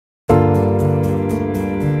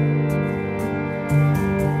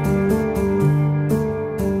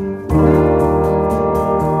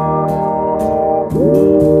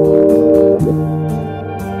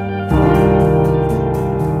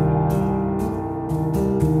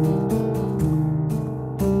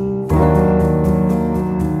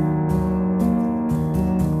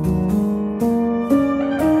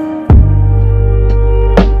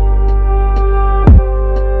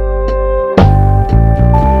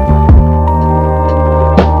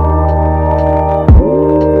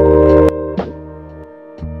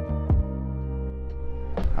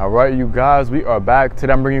Alright you guys, we are back.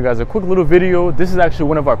 Today I'm bringing you guys a quick little video. This is actually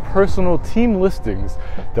one of our personal team listings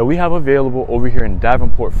that we have available over here in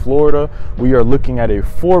Davenport, Florida. We are looking at a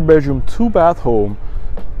 4-bedroom, 2-bath home,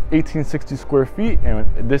 1860 square feet, and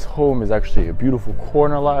this home is actually a beautiful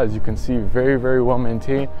corner lot. As you can see, very well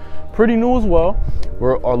maintained, pretty new as well. We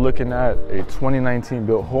are looking at a 2019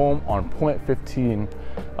 built home on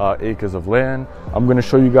 0.15 acres of land. I'm going to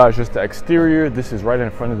show you guys just the exterior. This is right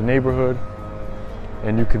in front of the neighborhood.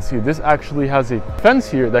 And you can see this actually has a fence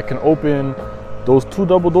here that can open those 2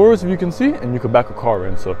 double doors, if you can see, and you can back a car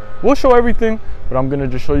in. So we'll show everything, but I'm gonna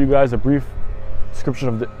just show you guys a brief description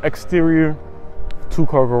of the exterior,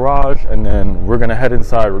 2-car garage, and then we're gonna head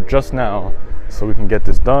inside just now so we can get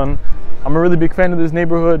this done. I'm a really big fan of this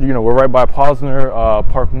neighborhood. You know, we're right by Posner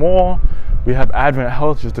Park Mall. We have Advent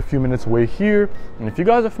Health just a few minutes away here. And if you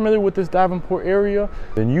guys are familiar with this Davenport area,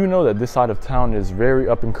 then you know that this side of town is very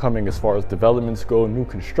up and coming as far as developments go, new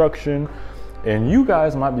construction. And you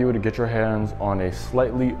guys might be able to get your hands on a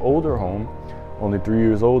slightly older home, only 3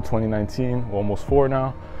 years old, 2019, almost 4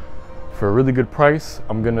 now, for a really good price.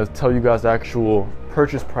 I'm gonna tell you guys the actual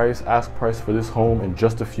purchase price, ask price for this home in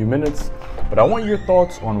just a few minutes. But I want your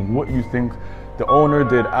thoughts on what you think. The owner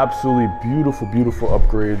did absolutely beautiful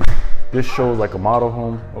upgrade. This shows like a model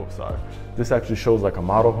home. Oh, sorry. This actually shows like a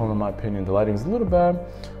model home in my opinion. The lighting is a little bad,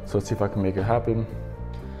 so let's see if I can make it happen.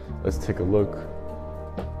 Let's take a look.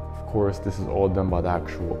 Of course, this is all done by the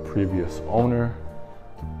actual previous owner.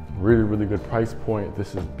 Really good price point.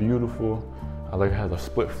 This is beautiful. I like it has a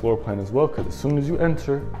split floor plan as well, because as soon as you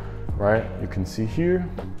enter, right, you can see here,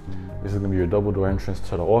 this is gonna be your double door entrance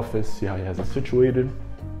to the office. See how he has it situated.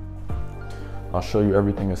 I'll show you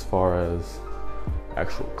everything as far as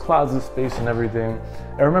actual closet space and everything.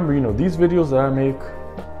 And remember, you know, these videos that I make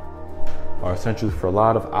are essentially for a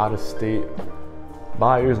lot of out-of-state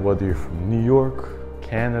buyers, whether you're from New York,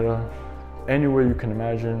 Canada, anywhere you can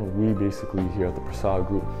imagine. We basically here at the Prasad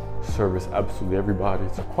Group service absolutely everybody.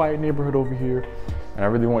 It's a quiet neighborhood over here, and I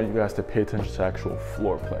really want you guys to pay attention to the actual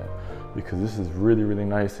floor plan, because this is really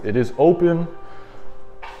nice. It is open,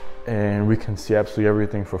 and we can see absolutely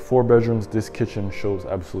everything. For 4 bedrooms, this kitchen shows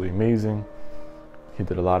absolutely amazing. He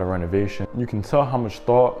did a lot of renovation. You can tell how much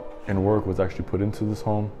thought and work was actually put into this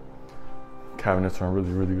home. Cabinets are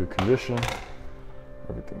in really good condition.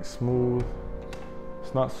 Everything's smooth.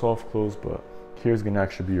 It's not soft close, but here's gonna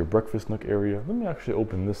actually be your breakfast nook area. Let me actually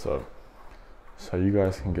open this up so you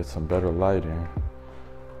guys can get some better lighting.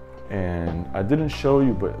 And I didn't show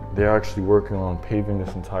you, but they're actually working on paving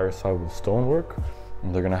this entire side with stonework.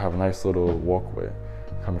 And they're gonna have a nice little walkway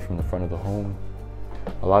coming from the front of the home.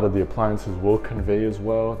 A lot of the appliances will convey as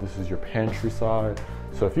well. This is your pantry side.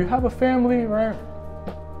 So if you have a family, right,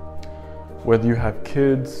 whether you have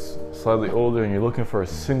kids slightly older and you're looking for a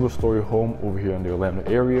single-story home over here in the Orlando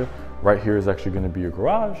area, right here is actually going to be your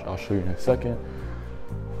garage. I'll show you in a second.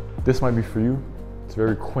 This might be for you. It's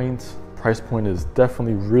very quaint. Price point is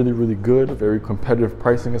definitely really good. Very competitive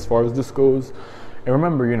pricing as far as this goes. And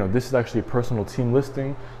remember, you know, this is actually a personal team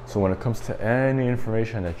listing. So when it comes to any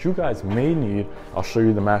information that you guys may need, I'll show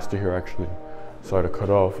you the master here actually. Sorry to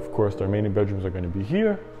cut off. Of course, the remaining bedrooms are going to be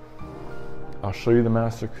here. I'll show you the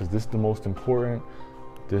master because this is the most important.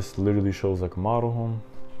 This literally shows like a model home.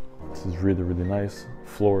 This is really nice.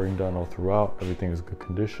 Flooring done all throughout. Everything is good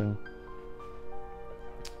condition.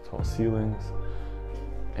 Tall ceilings.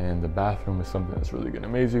 And the bathroom is something that's really going to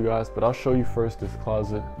amaze you guys. But I'll show you first this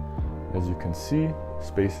closet. As you can see,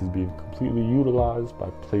 space is being completely utilized by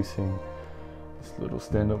placing this little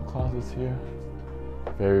stand-up closets here.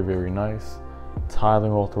 Very nice.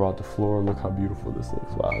 Tiling all throughout the floor. Look how beautiful this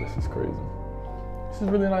looks. Wow, this is crazy. This is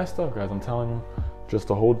really nice stuff, guys. I'm telling you, just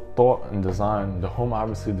the whole thought and design. The home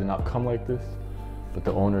obviously did not come like this, but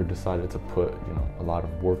the owner decided to put, you know, a lot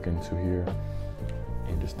of work into here.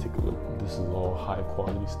 And just take a look. This is all high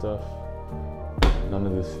quality stuff. None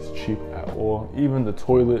of this is cheap at all. Even the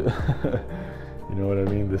toilet, you know what I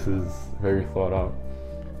mean? This is very thought out.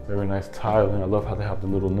 Very nice tiling. I love how they have the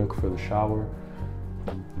little nook for the shower.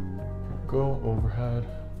 Here we go, overhead.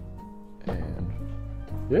 And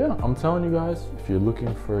yeah, I'm telling you guys, if you're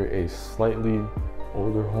looking for a slightly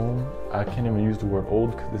older home, I can't even use the word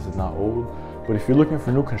old because this is not old, but if you're looking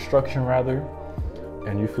for new construction rather,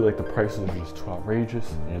 and you feel like the prices are just too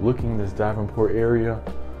outrageous, and you're looking in this Davenport area,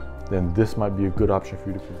 then this might be a good option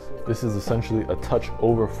for you to consider. This is essentially a touch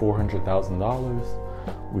over $400,000.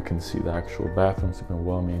 We can see the actual bathrooms have been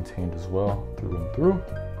well maintained as well, through and through.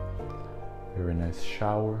 Very nice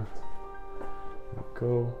shower. There we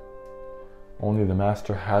go. Only the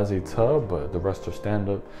master has a tub, but the rest are stand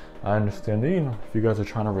up. I understand that, you know, if you guys are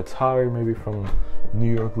trying to retire maybe from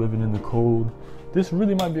New York, living in the cold, this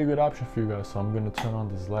really might be a good option for you guys. So I'm gonna turn on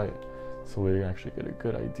this light so we actually get a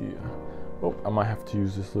good idea. Oh, I might have to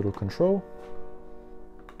use this little control.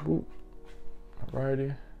 Boop.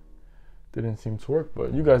 Alrighty. Didn't seem to work,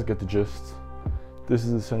 but you guys get the gist. This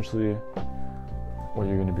is essentially what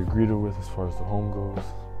you're gonna be greeted with as far as the home goes.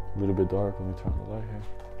 A little bit dark, let me turn the light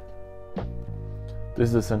here. This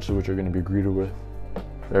is essentially what you're gonna be greeted with.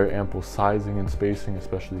 Very ample sizing and spacing,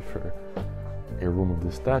 especially for a room of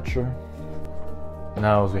this stature.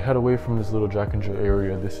 Now, as we head away from this little Jack and Jill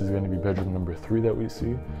area, this is gonna be bedroom number 3 that we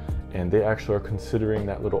see. And they actually are considering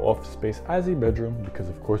that little office space as a bedroom because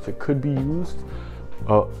of course it could be used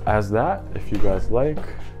as that if you guys like.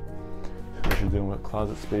 Especially dealing with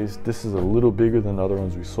closet space. This is a little bigger than the other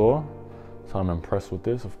ones we saw. So I'm impressed with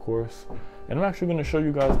this, of course. And I'm actually gonna show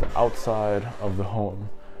you guys the outside of the home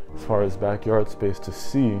as far as backyard space to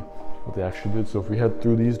see what they actually did. So if we head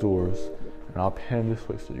through these doors, and I'll pan this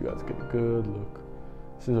way so you guys get a good look.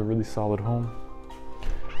 This is a really solid home.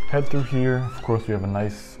 Head through here, of course we have a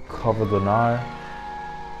nice cover lanai,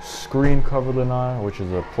 screen cover lanai, which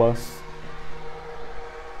is a plus.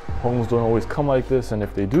 Homes don't always come like this, and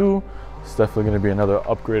if they do, it's definitely gonna be another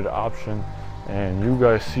upgraded option. And you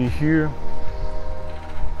guys see here,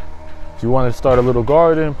 if you want to start a little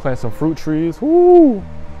garden, plant some fruit trees, woo!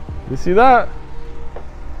 You see that?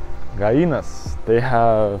 Gallinas. They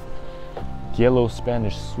have yellow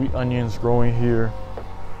Spanish sweet onions growing here.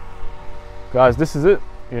 Guys, this is it,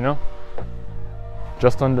 you know?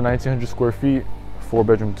 Just under 1,900 square feet,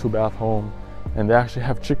 4-bedroom, 2-bath home. And they actually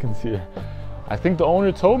have chickens here. I think the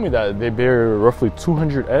owner told me that they bear roughly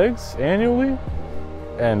 200 eggs annually.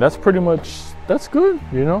 And that's pretty much, that's good,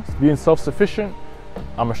 you know? Being self-sufficient.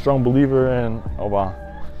 I'm a strong believer in, oh wow,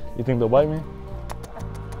 you think they'll bite me?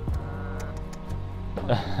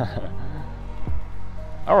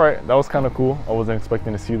 All right, that was kind of cool. I wasn't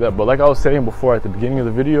expecting to see that, but like I was saying before at the beginning of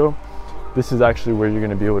the video, this is actually where you're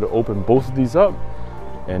gonna be able to open both of these up.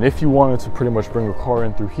 And if you wanted to pretty much bring a car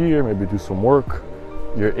in through here, maybe do some work,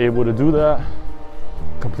 you're able to do that.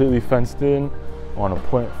 Completely fenced in on a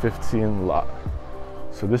 .15 lot.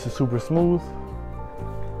 So this is super smooth.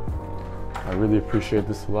 I really appreciate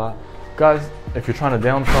this a lot. Guys, if you're trying to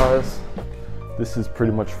downsize, this is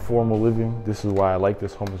pretty much formal living. This is why I like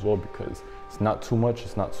this home as well, because it's not too much,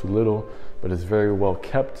 it's not too little, but it's very well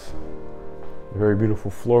kept. Very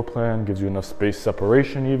beautiful floor plan, gives you enough space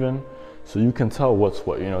separation even. So you can tell what's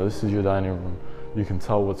what, you know, this is your dining room. You can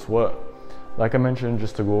tell what's what. Like I mentioned,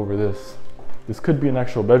 just to go over this could be an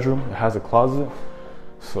actual bedroom. It has a closet.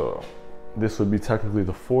 So this would be technically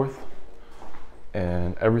the 4th.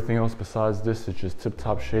 And everything else besides this is just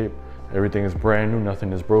tip-top shape. Everything is brand new,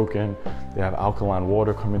 nothing is broken. They have alkaline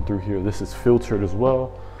water coming through here. This is filtered as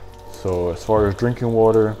well. So as far as drinking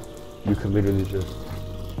water, you can literally just,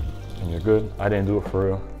 and you're good. I didn't do it for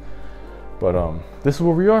real. But this is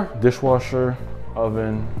where we are. Dishwasher,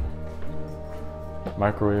 oven,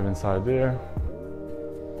 microwave inside there.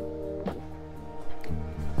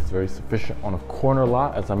 It's very sufficient on a corner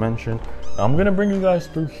lot, as I mentioned. Now I'm gonna bring you guys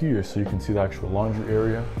through here so you can see the actual laundry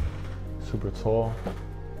area. Super tall.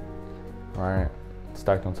 All right,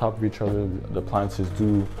 stacked on top of each other. The appliances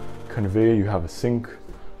do convey. You have a sink,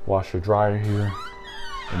 washer, dryer here.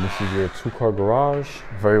 And this is your 2-car garage.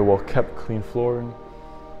 Very well kept, clean flooring.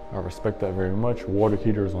 I respect that very much. Water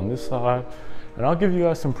heaters on this side. And I'll give you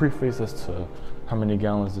guys some preface as to how many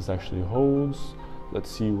gallons this actually holds. Let's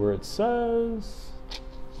see where it says.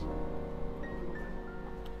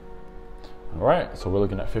 All right, so we're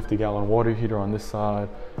looking at 50-gallon water heater on this side,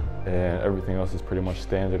 and everything else is pretty much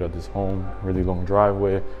standard at this home. Really long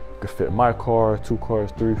driveway. Could fit my car, 2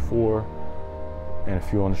 cars, 3, 4, and a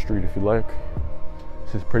few on the street if you like.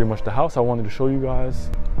 This is pretty much the house I wanted to show you guys.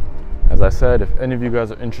 As I said, if any of you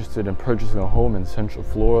guys are interested in purchasing a home in Central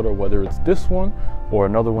Florida, whether it's this one or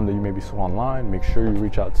another one that you maybe saw online, make sure you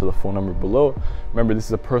reach out to the phone number below. Remember, this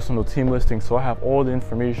is a personal team listing, so I have all the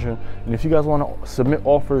information. And if you guys want to submit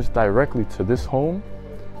offers directly to this home,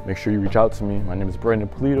 make sure you reach out to me. My name is Branden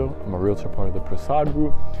Pulido. I'm a realtor, part of the Prasad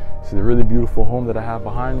Group. This is a really beautiful home that I have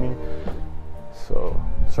behind me. So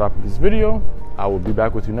let's wrap up this video. I will be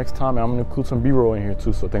back with you next time, and I'm going to include some B-roll in here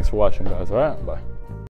too. So thanks for watching, guys. All right, bye.